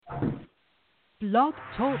Blog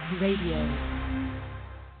Talk Radio.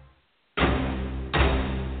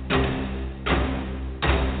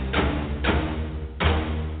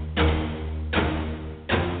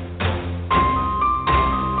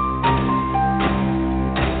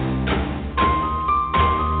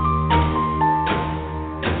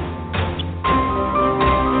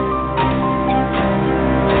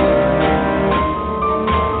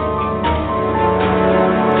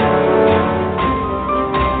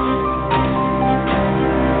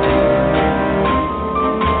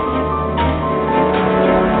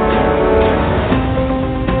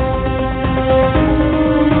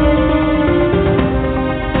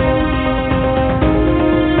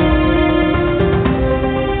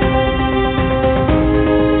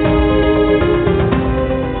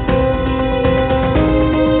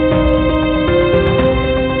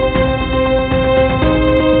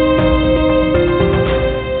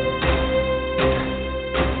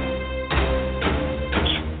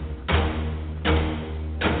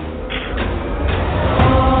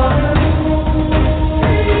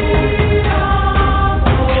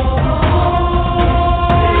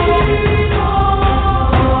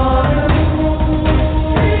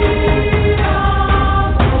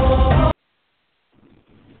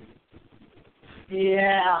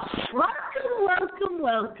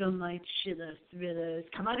 Welcome, my chiller thrillers.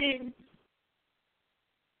 Come on in.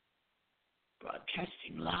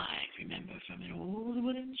 Broadcasting live, remember, from an old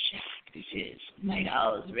wooden shack. This is Night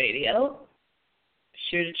Owls Radio. Be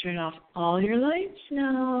sure to turn off all your lights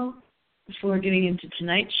now before getting into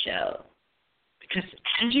tonight's show. Because,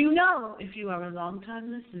 as you know, if you are a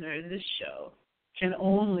long-time listener, this show can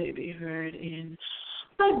only be heard in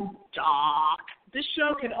the dark. This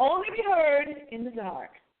show can only be heard in the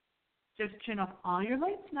dark. Just turn off all your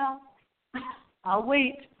lights now. I'll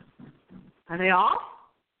wait. Are they off?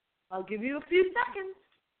 I'll give you a few seconds.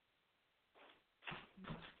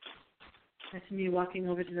 That's me walking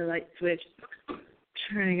over to the light switch,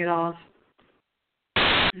 turning it off,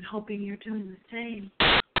 and hoping you're doing the same.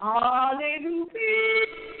 Hallelujah!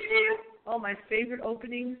 Oh, my favorite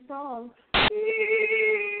opening song.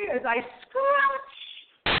 As I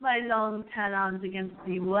scratch my long talons against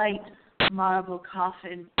the white marble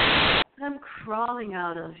coffin I'm crawling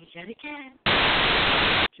out of yet again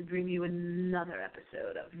to bring you another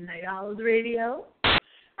episode of Night Owls Radio. And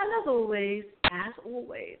as always,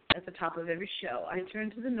 at the top of every show, I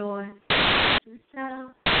turn to the north, to the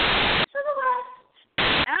south, to the west,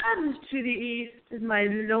 and to the east is my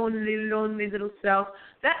lonely, lonely little self.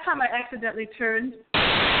 That time I accidentally turned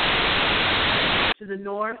to the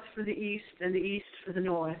north for the east and the east for the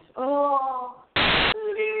north. Oh,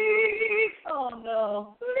 please. Oh,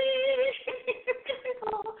 no. Please.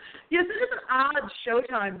 Yes, it is an odd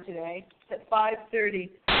showtime today. It's at 5:30.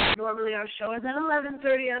 Normally our show is at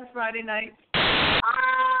 11:30 on Friday night.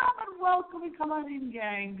 But welcome and come on in,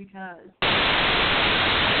 gang, because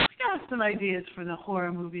we got some ideas for the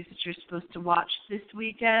horror movies that you're supposed to watch this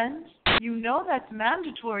weekend. You know that's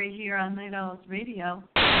mandatory here on Night Owls Radio.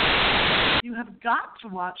 You have got to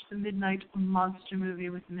watch the Midnight Monster movie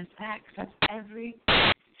with Miss X. That's every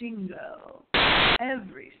single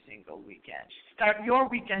weekend. Start your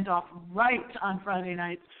weekend off right on Friday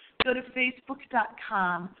nights. Go to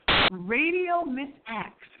facebook.com, Radio Miss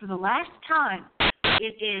X. For the last time,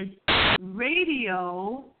 it is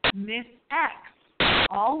Radio Miss X.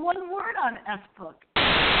 All one word on Facebook.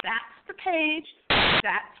 That's the page.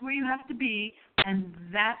 That's where you have to be, and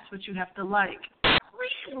that's what you have to like.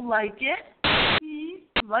 Please like it. Please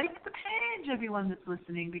like the page, everyone that's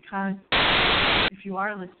listening, because if you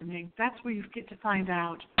are listening, that's where you get to find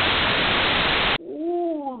out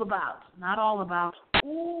all about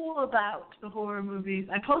the horror movies.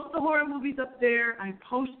 I post the horror movies up there. I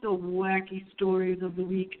post the wacky stories of the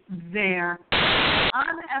week there.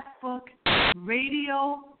 On Facebook,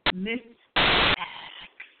 Radio Miss X.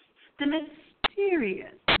 The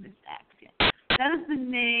mysterious Miss X. Yes. That is the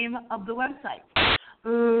name of the website.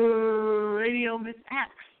 Radio Miss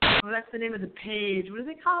X. Well, that's the name of the page. What do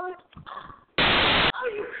they call it? Oh,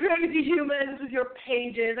 you crazy humans with your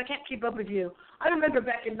pages. I can't keep up with you. I remember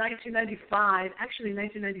back in 1995, actually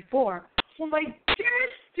 1994, when my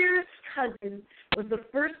dearest cousin was the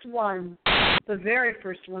very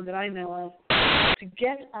first one that I know of, to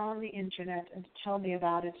get on the internet and to tell me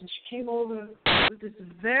about it. And she came over with this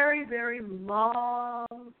very, very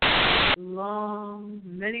long,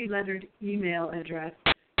 many-lettered email address.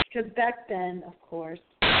 Because back then, of course,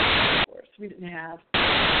 we didn't have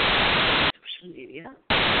social media.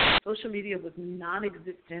 Social media was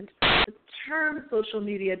non-existent. The term social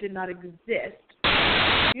media did not exist.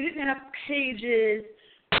 You didn't have pages,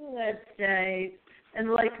 let's say,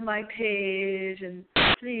 and like my page and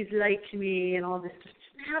please like me and all this. Just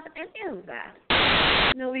didn't have any of that.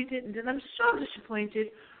 No, he didn't, and I'm so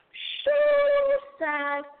disappointed, so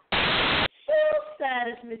sad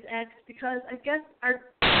as Miss X, because I guess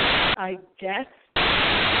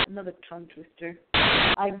another tongue twister.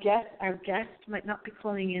 I guess our guest might not be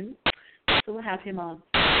calling in, so we'll have him on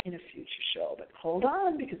in a future show. But hold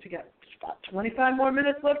on, because we got about 25 more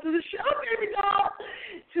minutes left of the show, baby doll.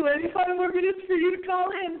 25 more minutes for you to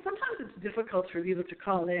call in. Sometimes it's difficult for people to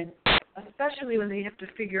call in, especially when they have to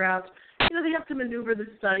figure out, they have to maneuver the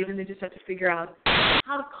site and they just have to figure out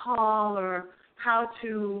how to call or how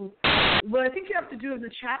to. What I think you have to do in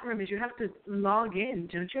the chat room is you have to log in.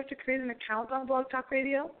 Don't you have to create an account on Blog Talk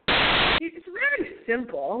Radio? It's very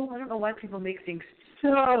simple. I don't know why people make things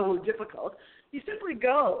so difficult. You simply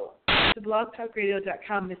go to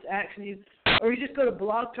blogtalkradio.com, Miss X, or you just go to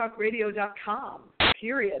blogtalkradio.com,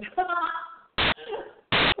 period.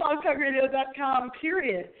 blogtalkradio.com,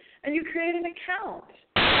 period. And you create an account.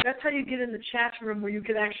 That's how you get in the chat room where you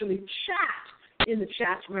can actually chat in the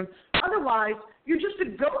chat room. Otherwise, you're just a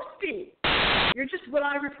ghostie. You're just what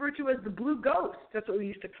I refer to as the blue ghost. That's what we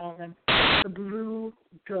used to call them, the blue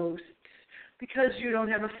ghosts, because you don't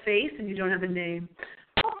have a face and you don't have a name.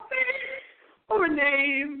 A face or a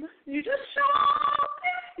name. You just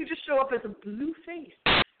show up as a blue face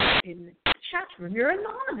in the chat room. You're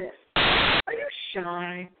anonymous. Are you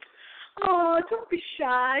shy? Oh, don't be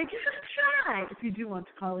shy. Get shy. If you do want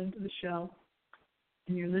to call into the show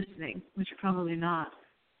and you're listening, which you're probably not,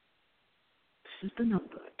 this is the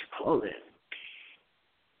number to call in.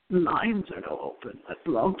 The lines are now open at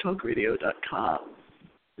blogtalkradio.com.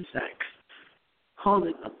 Zach,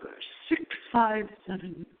 call-in number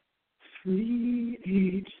 657-383-1357.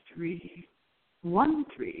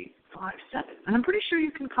 And I'm pretty sure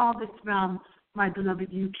you can call this from my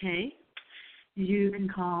beloved UK. You can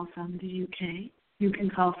call from the UK. You can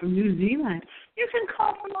call from New Zealand. You can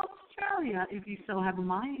call from Australia if you so have a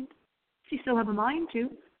mind. If you so have a mind to.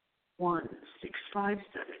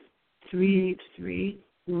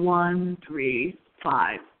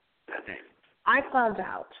 1-657-383-1357. I found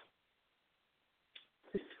out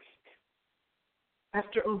this week,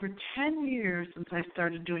 after over 10 years since I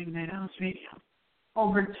started doing Night Owls Radio,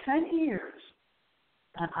 over 10 years,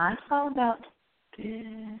 that I found out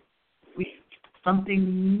this week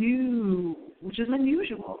something new, which is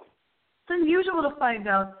unusual. It's unusual to find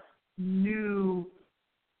out new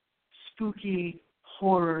spooky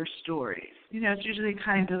horror stories. It's usually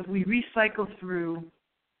kind of, we recycle through,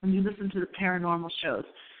 when you listen to the paranormal shows,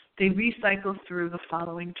 they recycle through the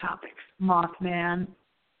following topics: Mothman,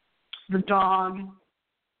 the dog,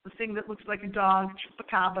 the thing that looks like a dog,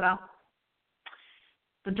 Chupacabra,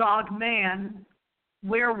 the dog man,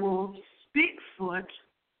 werewolves, Bigfoot,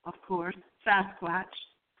 of course, Sasquatch,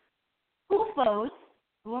 UFOs,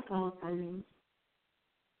 I mean,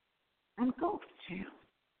 and ghost tales.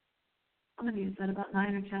 How many is that, about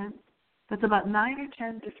 9 or 10? That's about 9 or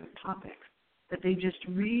 10 different topics that they just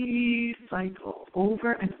recycle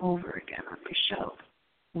over and over again on the show.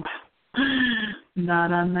 Well,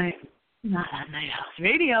 not on Night House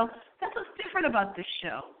Radio. That's what's different about this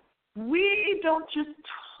show. We don't just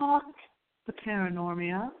talk the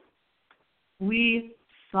paranormia. We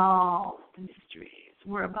solve the mysteries.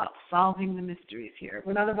 We're about solving the mysteries here.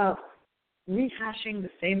 We're not about rehashing the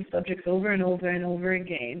same subjects over and over and over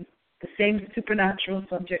again, the same supernatural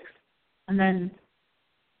subjects, and then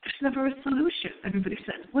there's never a solution. Everybody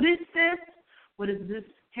says, what is this? What is this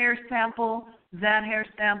hair sample? That hair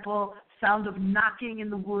sample? Sound of knocking in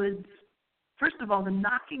the woods? First of all, the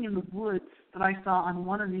knocking in the woods that I saw on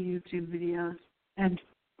one of the YouTube videos, and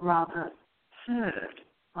rather heard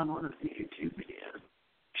on one of the YouTube videos.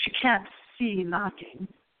 She can't see knocking,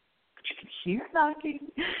 but you can hear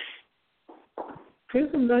knocking.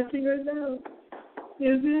 Here's some knocking right now.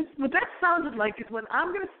 What that sounded like is when I'm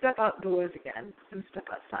going to step outdoors again. I'm going to step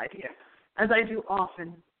outside here, as I do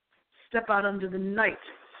often. Step out under the night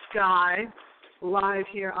sky, live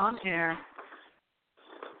here on air.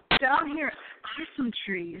 Down here are some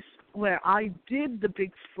trees where I did the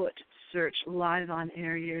Bigfoot search live on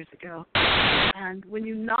air years ago. And when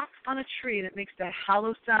you knock on a tree and it makes that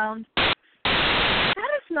hollow sound, that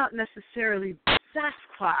is not necessarily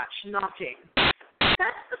Sasquatch knocking.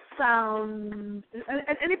 That's the sound,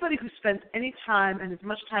 and anybody who spends any time and as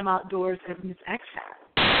much time outdoors as Ms. X has,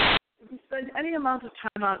 if you spend any amount of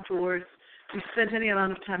time outdoors, you spend any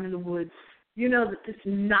amount of time in the woods, you know that this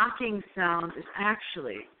knocking sound is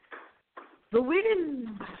actually the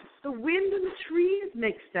wind. The wind in the trees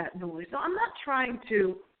makes that noise. So I'm not trying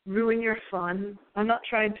to ruin your fun. I'm not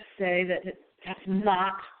trying to say that that's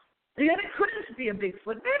not Again, it couldn't be a Bigfoot.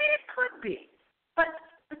 Maybe it could be. But,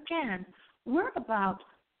 again, we're about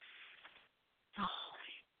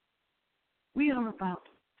solving. We are about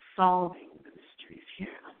solving the mysteries here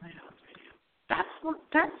on Lighthouse Radio.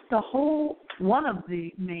 That's the whole, one of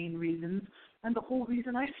the main reasons, and the whole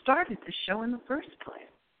reason I started the show in the first place,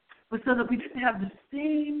 was so that we didn't have the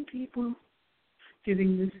same people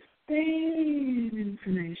giving the same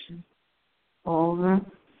information over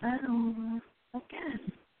and over again.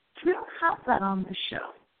 So we don't have that on the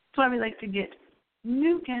show. That's why we like to get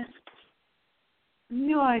new guests,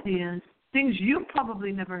 new ideas, things you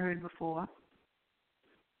probably never heard before,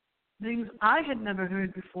 things I had never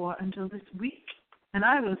heard before until this week. And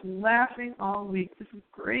I was laughing all week. This is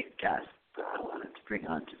a great guest that I wanted to bring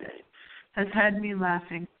on today. Has had me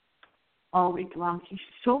laughing all week long. He's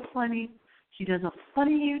so funny. He does a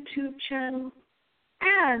funny YouTube channel,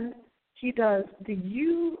 and he does the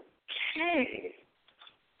UK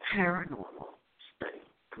Paranormal Study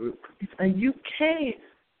Group. It's a UK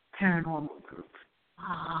Paranormal group.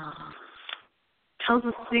 Tells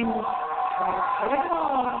us things.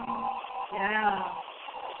 Yeah.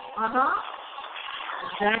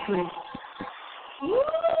 Exactly. Woo!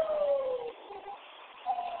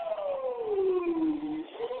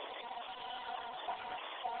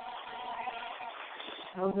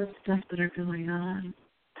 All the stuff that are going on,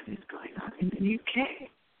 that is going on in the UK,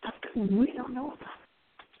 stuff that we don't know about,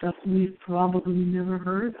 stuff we've probably never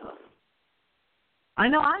heard of. I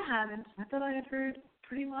know I hadn't. I thought I had heard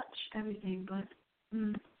pretty much everything, but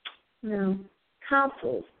no.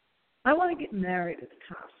 Castles. I want to get married at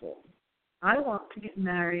a castle. I want to get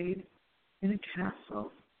married in a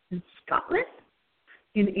castle in Scotland,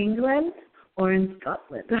 in England, or in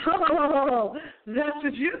Scotland. Oh, that's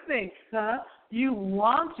what you think, huh? You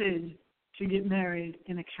wanted to get married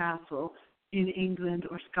in a castle in England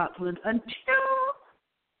or Scotland until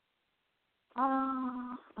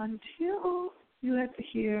you had to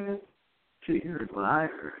hear, until you heard what I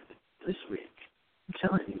heard this week. I'm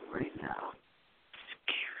telling you right now,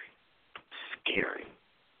 scary.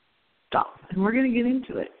 Stop. And we're going to get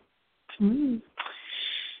into it. Yes,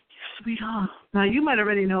 we are. Now, you might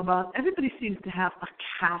already know about, everybody seems to have a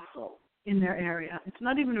castle in their area. It's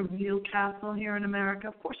not even a real castle here in America.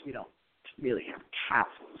 Of course we don't really have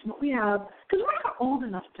castles. What we have, because we're not old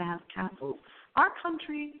enough to have castles. Our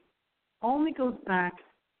country only goes back,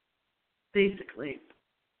 basically,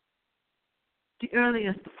 the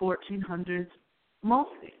earliest, the 1400s,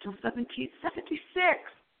 mostly till 1776. 1776!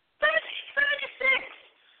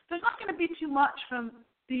 There's not going to be too much from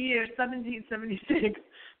the year 1776. It's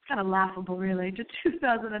kind of laughable, really, to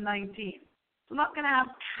 2019. We're not going to have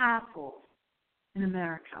castles in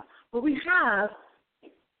America. What we have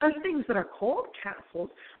are things that are called castles,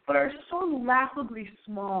 but are so laughably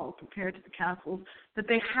small compared to the castles that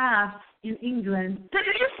they have in England that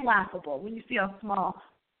it is laughable when you see how small,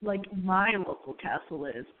 like, my local castle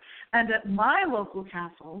is. And at my local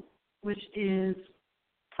castle, which is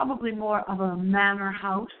probably more of a manor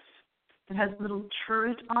house that has a little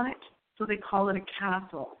turret on it, so they call it a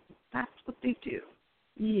castle. That's what they do.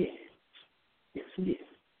 Yes. Yes, it is.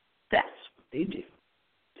 That's what they do.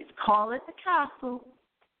 They call it a castle.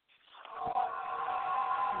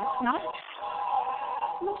 It's not.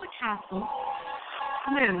 It's not a castle.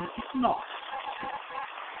 No, it's not.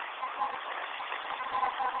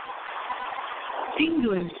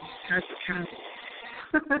 England has a castle.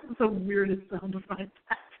 That's the weirdest sound of my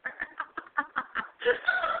back. I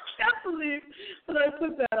can't believe that I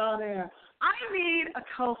put that on air. I need a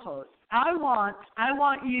co-host. I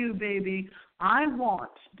want you, baby. I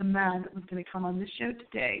want the man that was going to come on this show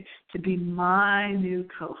today to be my new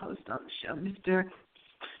co-host on the show, Mr.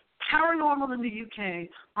 Paranormal in the UK.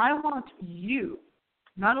 I want you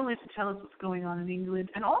not only to tell us what's going on in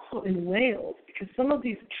England and also in Wales, because some of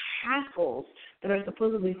these castles that are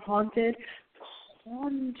supposedly haunted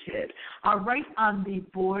are right on the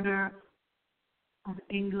border of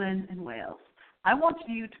England and Wales. I want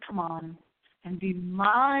you to come on and be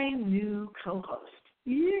my new co-host.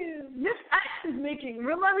 Yeah. Miss Ash is making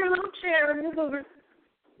room on your little chair and move over.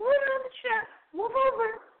 Move on the chair. Move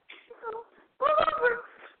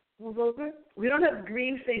over. We don't have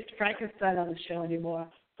green-faced Frankenstein on the show anymore,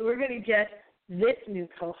 so we're going to get this new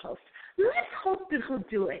co-host. Let's hope that he'll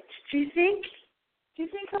do it. Do you think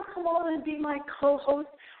he'll come on and be my co-host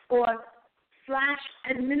or /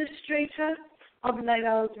 administrator of Night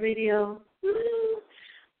Owls Radio? What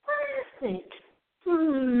do you think?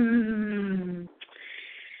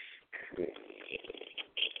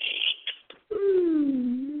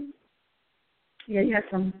 Yeah, you have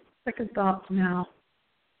some second thoughts now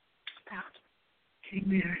about getting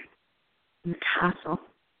there in the castle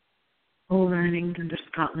in England or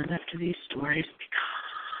Scotland after these stories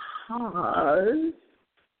because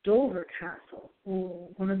Dover Castle,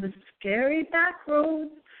 one of the scary back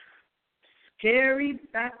roads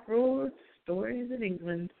stories of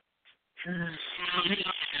England.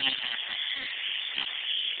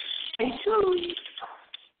 Stay tuned.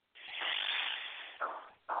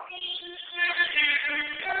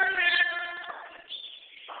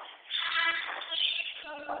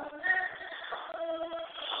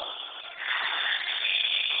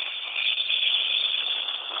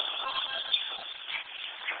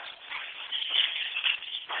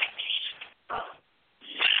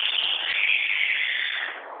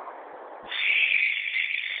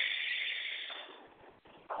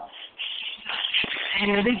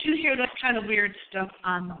 And they do hear that kind of weird stuff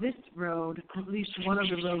on this road, at least one of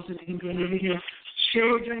the roads in England. They hear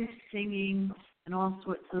children singing and all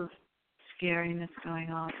sorts of scariness going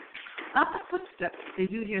on. Not the footsteps. They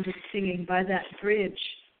do hear the singing by that bridge.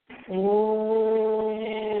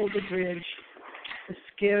 Oh, the bridge. The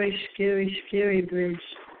scary, scary, scary bridge.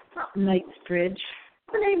 Not Knight's Bridge.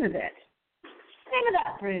 What's the name of it? The name of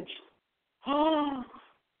that bridge. Oh.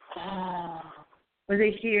 Where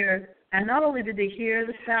they hear, and not only did they hear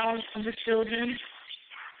the sound of the children,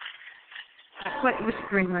 not quite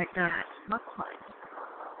whispering like that. Not quite.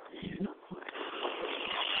 Not quite.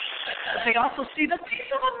 They also see the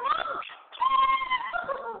face of a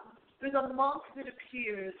monk. There's a monk that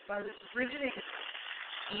appears by this bridge.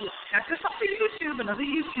 Check this out on YouTube, another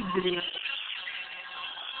YouTube video.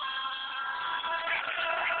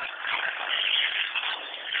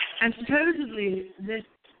 And supposedly, this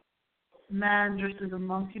man dressed as a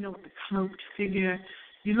monk, with the cloaked figure,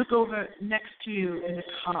 you look over next to you in the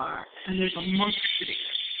car, and there's a monk sitting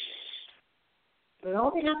there. But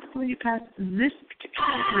all they have to when you pass this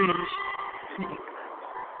particular bridge.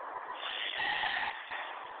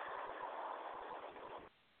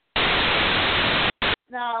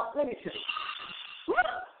 Now, let me tell you.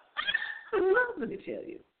 Let me tell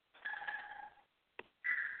you.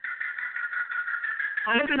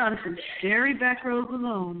 I've been on some scary back roads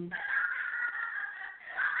alone.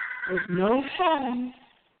 With no phone,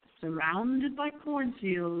 surrounded by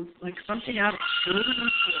cornfields, like something out of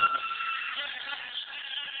children's story.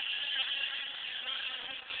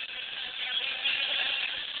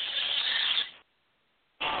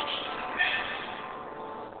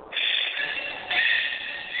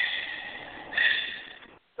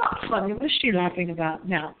 Not funny. What is she laughing about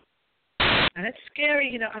now? And it's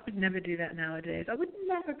scary, I would never do that nowadays. I would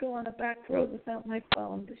never go on a back road without my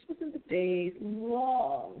phone. This was in the days,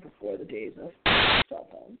 long before the days of cell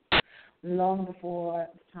phones. Long before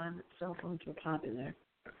the time that cell phones were popular.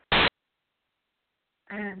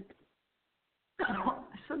 And it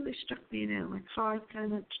suddenly struck me, my car's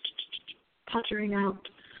kind of puttering out.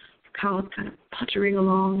 The car's kind of puttering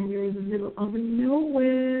along, and you're in the middle of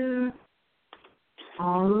nowhere.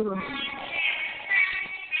 All alone.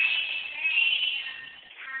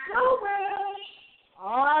 Nowhere.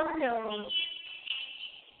 All alone.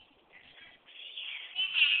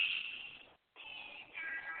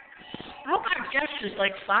 I hope our guest is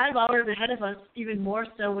like 5 hours ahead of us, even more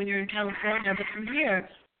so when you're in California. But from here,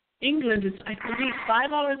 England is, I believe,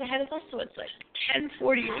 5 hours ahead of us, so it's like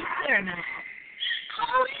 10:48 there now.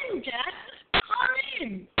 Call in, guest. Call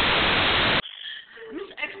in. Miss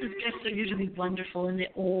X's guests are usually wonderful, and they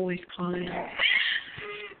always call in.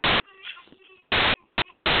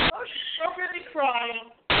 Oh, she's appropriately crying.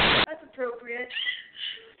 That's appropriate.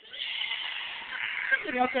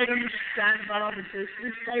 Something else I don't understand about all the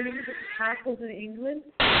business sightings that happens in England.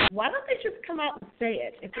 Why don't they just come out and say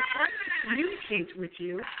it? If they're trying to communicate with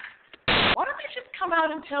you, why don't they just come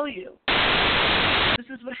out and tell you? This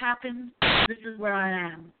is what happened. This is where I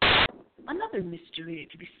am. Another mystery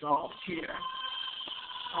to be solved here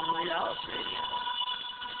on my Alice Radio.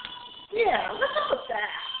 Yeah, what's up with that?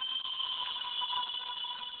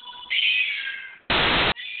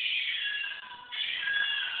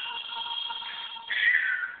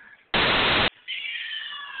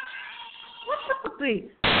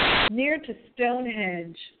 Near to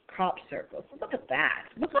Stonehenge crop circles. Look at that.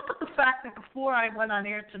 Look at the fact that before I went on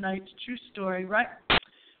air tonight, true story, right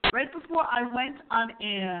before I went on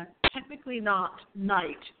air, technically not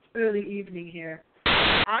night, early evening here,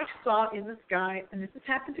 I saw in the sky, and this has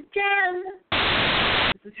happened again,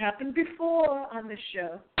 this has happened before on this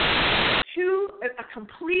show, a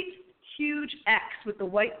complete huge X with the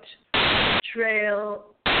white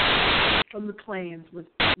trail from the plains was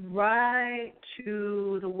right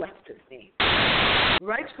to the west of me,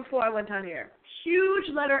 right before I went on air. Huge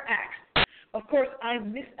letter X. Of course, I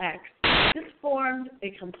miss X. This formed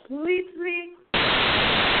a completely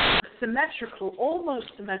symmetrical, almost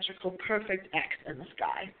symmetrical, perfect X in the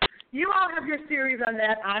sky. You all have your theories on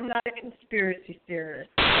that. I'm not a conspiracy theorist.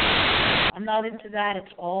 I'm not into that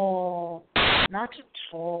at all. Not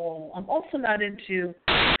at all. I'm also not into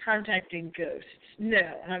contacting ghosts.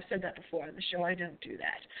 No, and I've said that before on the show. I don't do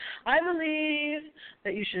that. I believe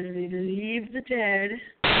that you should leave the dead.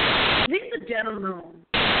 Leave the dead alone.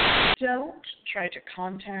 Don't try to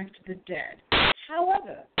contact the dead.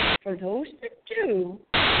 However, for those that do,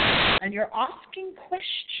 and you're asking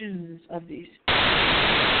questions of these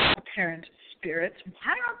apparent spirits,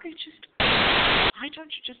 why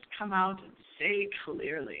don't you just come out and say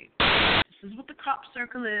clearly, this is what the crop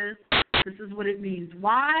circle is, this is what it means.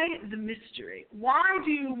 Why the mystery? Why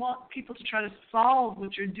do you want people to try to solve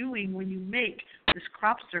what you're doing when you make this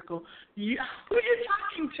crop circle? Who are you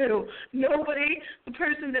talking to? Nobody? The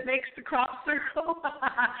person that makes the crop circle?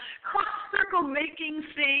 Crop circle making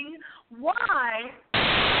thing? Why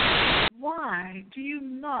do you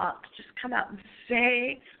not just come out and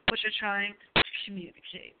say what you're trying to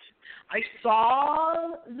communicate? I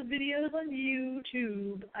saw the videos on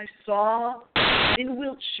YouTube. I saw in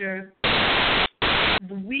Wiltshire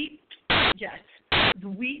the wheat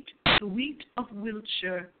of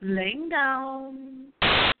Wiltshire laying down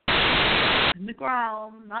in the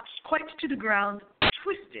ground, not quite to the ground,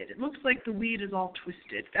 twisted. It looks like the weed is all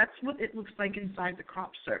twisted. That's what it looks like inside the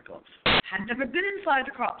crop circle. Had never been inside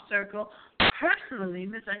the crop circle. Personally,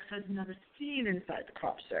 Miss X has never seen inside the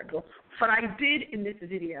crop circle, but I did in this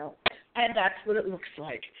video, and that's what it looks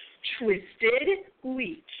like. Twisted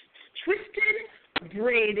wheat. Twisted,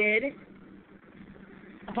 braided,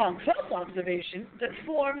 upon close observation, that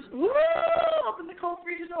forms, open the cold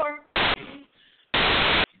freezer door.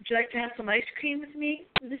 Would you like to have some ice cream with me,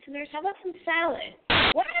 listeners? How about some salad?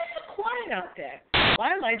 Why is it so quiet out there?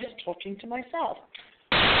 Why am I just talking to myself?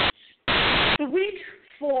 The wheat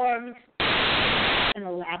forms an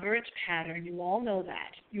elaborate pattern. You all know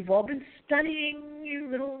that. You've all been studying, you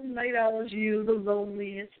little night owls, you, the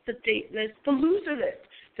loneliest, the dateless, the loserless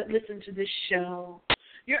that listen to this show.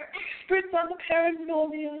 You're experts on the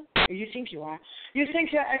paranormal. Or you think you are. You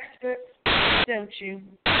think you're experts, don't you?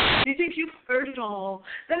 You think you've heard it all.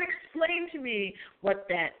 Then explain to me what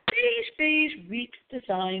that beige wheat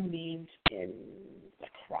design means in the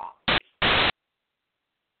crop.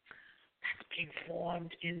 Being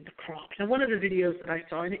formed in the crop. Now, one of the videos that I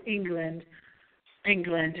saw in England,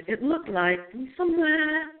 it looked like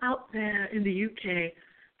somewhere out there in the UK,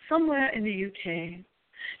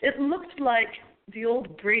 it looked like the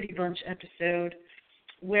old Brady Bunch episode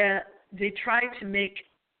where they tried to make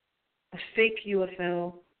a fake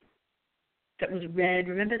UFO that was red.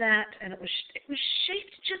 Remember that? And it was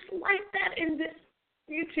shaped just like that in this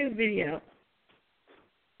YouTube video.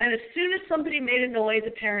 And as soon as somebody made a noise,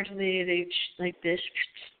 apparently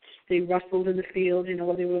they rustled in the field,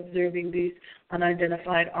 while they were observing these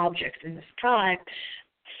unidentified objects in the sky.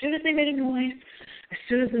 As soon as they made a noise, as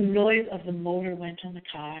soon as the noise of the motor went on the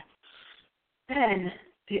car, then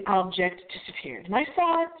the object disappeared. And I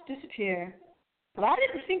saw it disappear, but I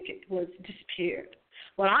didn't think it was disappeared.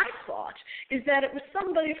 What I thought is that it was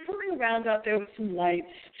somebody fooling around out there with some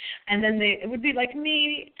lights, and then it would be like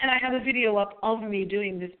me, and I have a video up of me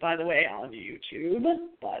doing this, by the way, on YouTube,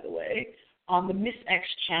 on the Miss X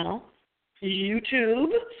channel,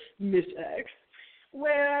 YouTube, Miss X,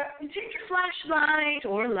 where you take your flashlight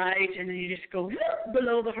or light, and then you just go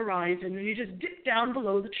below the horizon, and you just dip down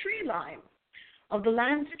below the tree line of the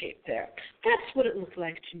landscape there. That's what it looked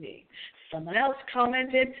like to me. Someone else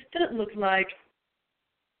commented that it looked like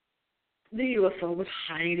the UFO was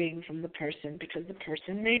hiding from the person because the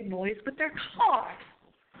person made noise with their car.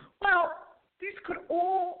 Well, these could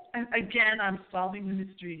all, and again, I'm solving the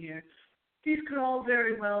mystery here, these could all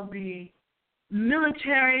very well be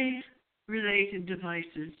military-related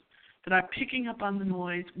devices that are picking up on the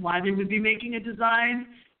noise. Why they would be making a design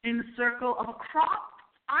in the circle of a crop,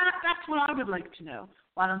 that's what I would like to know.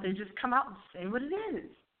 Why don't they just come out and say what it is?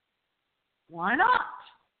 Why not?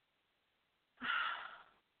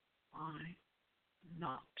 Why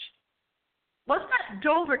not? What's that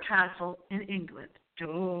Dover Castle in England?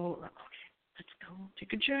 Okay, let's go.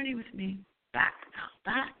 Take a journey with me. Back to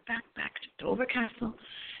Dover Castle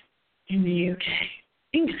in the UK.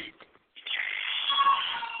 England.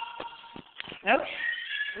 Okay.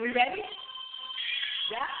 Are we ready?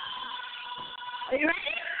 Yeah? Are you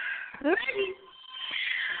ready? Ready.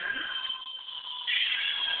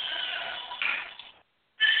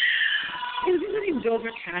 Visiting Dover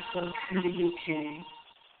Castle in the UK.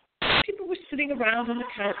 People were sitting around on the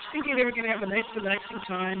couch thinking they were going to have a nice, relaxing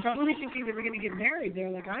time, probably thinking they were going to get married there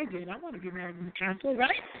like I did. I want to get married in the castle,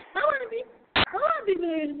 right? I want to I'd be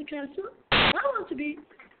buried in the castle. I want to be.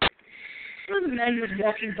 One of the men was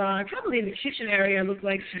walking by, probably in the kitchen area, looked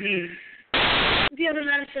like to me. The other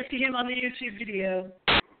man said to him on the YouTube video,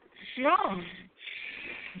 "What's wrong?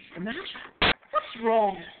 What's the matter? What's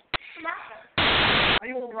wrong? What's the matter? Are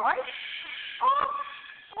you all right?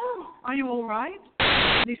 Oh, are you all right?"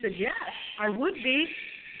 And he said, "Yes, I would be.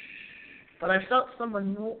 But I felt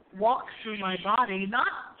someone walk through my body.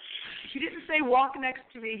 He didn't say walk next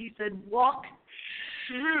to me. He said walk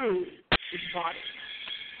through his body."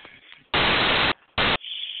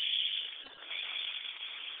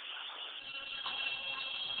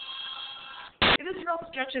 It is no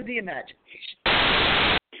stretch of the imagination.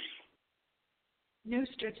 No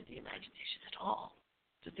stretch of the imagination at all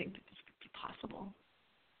to think that this could be possible.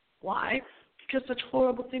 Why? Because such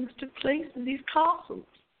horrible things took place in these castles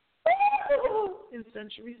in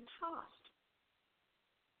centuries past.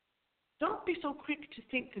 Don't be so quick to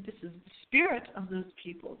think that this is the spirit of those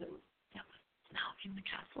people that was now in the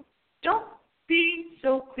castle. Don't be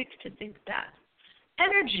so quick to think that.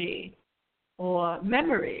 Energy or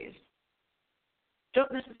memories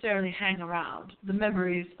don't necessarily hang around. The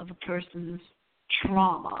memories of a person's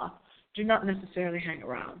trauma do not necessarily hang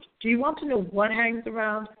around. Do you want to know what hangs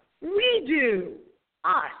around? We do.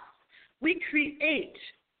 Us. We create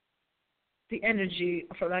the energy,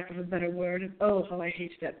 for lack of a better word. Oh, how I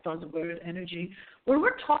hate that buzzword, energy. When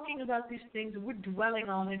we're talking about these things and we're dwelling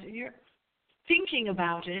on it and you're thinking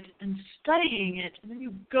about it and studying it, and then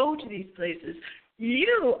you go to these places,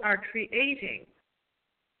 you are creating,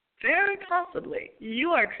 very possibly, you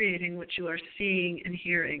are creating what you are seeing and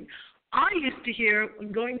hearing. I used to hear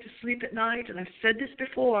when going to sleep at night, and I've said this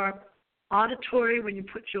before, auditory, when you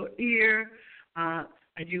put your ear,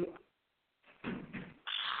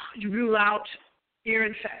 you rule out ear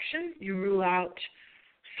infection, you rule out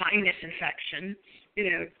sinus infection. You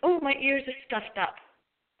know, oh, my ears are stuffed up.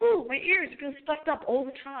 Oh, my ears feel stuffed up all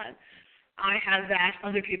the time. I have that.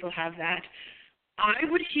 Other people have that. I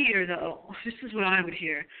would hear, though, this is what I would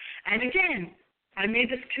hear. And again, I made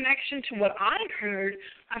this connection to what I heard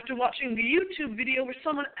after watching the YouTube video where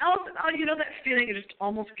someone else, you know that feeling, it just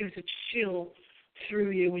almost gives a chill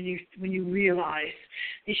through you when you realize,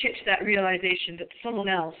 you hit that realization that someone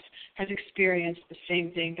else has experienced the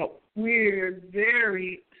same thing, that weird,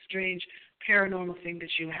 very strange paranormal thing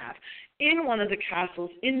that you have. In one of the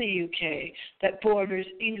castles in the UK that borders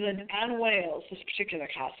England and Wales, this particular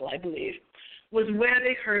castle, I believe, was where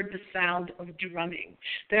they heard the sound of drumming.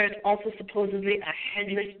 There's also supposedly a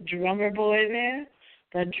headless drummer boy there,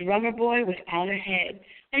 the drummer boy without a head.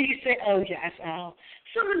 And you say, oh, yes,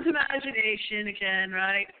 someone's imagination again,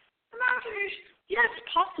 right? Imagination, yes,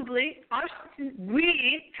 possibly.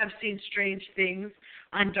 We have seen strange things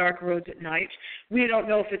on dark roads at night. We don't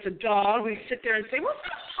know if it's a dog. We sit there and say, what's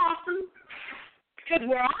that possum? Because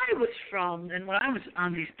where I was from and when I was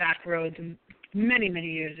on these back roads and many, many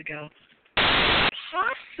years ago,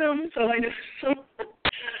 possums, I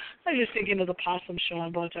was just thinking of the possum show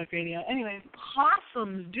on Blog Talk Radio. Anyway,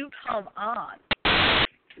 possums do come on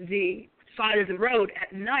the side of the road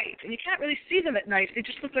at night, and you can't really see them at night. They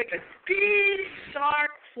just look like a big,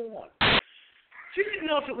 dark form. So we didn't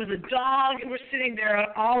know if it was a dog, and we're sitting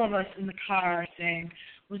there, all of us in the car, saying,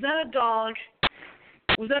 was that a dog?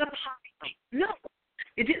 Was that a possum? No,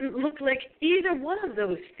 it didn't look like either one of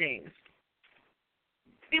those things.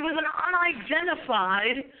 It was an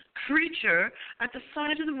unidentified creature at the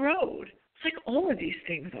side of the road. It's like all of these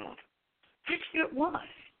things are. That's what it was.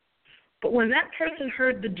 But when that person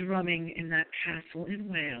heard the drumming in that castle in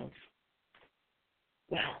Wales,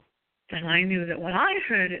 well, then I knew that what I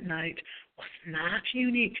heard at night was not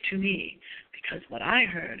unique to me, because what I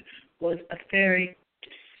heard was a very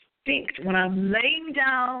distinct, when I'm laying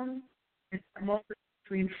down, it's a moment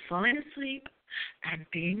between falling asleep and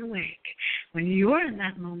being awake. When you're in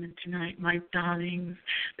that moment tonight, my darlings,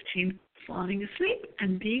 between falling asleep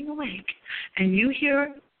and being awake, and you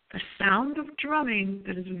hear a sound of drumming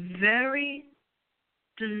that is very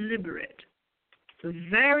deliberate, it's a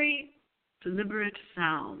very deliberate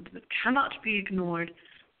sound that cannot be ignored,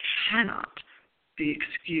 cannot be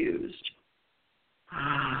excused.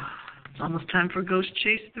 It's almost time for Ghost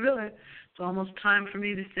Chase Thriller. It's almost time for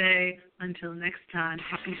me to say, until next time,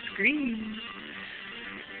 happy screams.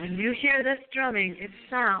 When you hear this drumming, it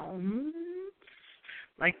sounds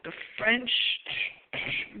like the French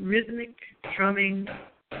rhythmic drumming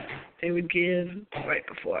they would give right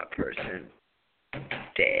before a person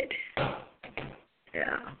dead.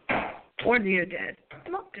 Yeah. Or near dead.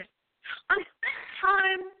 Not dead. Until next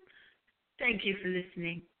time, thank you for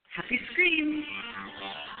listening. Happy screams.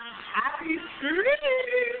 Happy screams.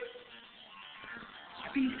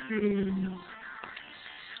 Happy screams.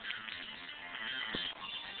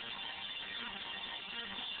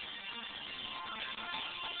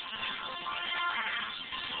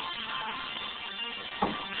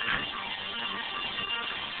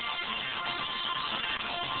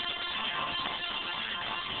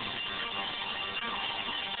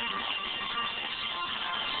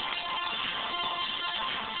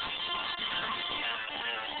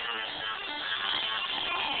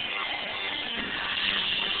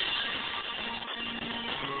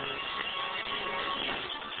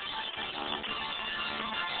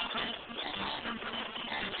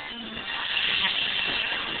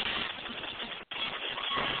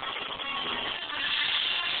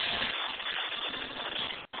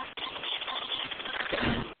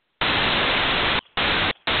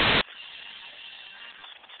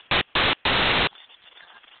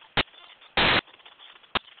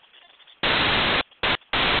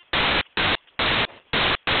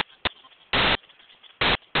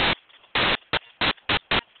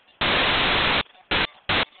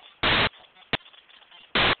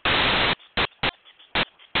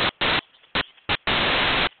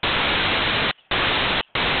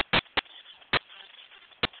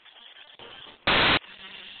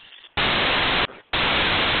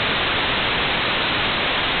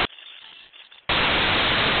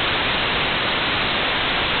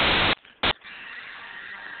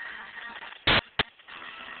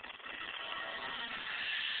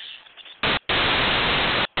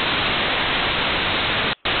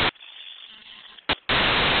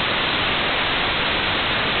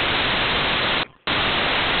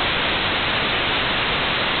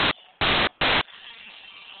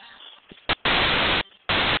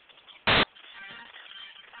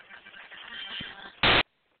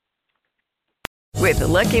 With the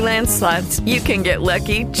Lucky Land Slots, you can get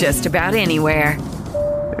lucky just about anywhere.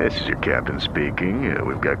 This is your captain speaking.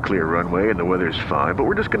 We've got clear runway and the weather's fine, but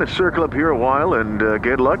we're just going to circle up here a while and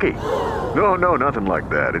get lucky. No, nothing like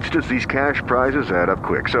that. It's just these cash prizes add up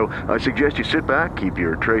quick. So I suggest you sit back, keep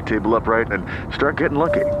your tray table upright, and start getting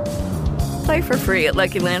lucky. Play for free at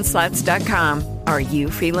LuckyLandSlots.com. Are you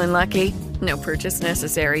feeling lucky? No purchase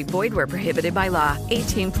necessary. Void where prohibited by law.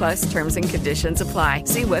 18+ terms and conditions apply.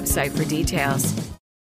 See website for details.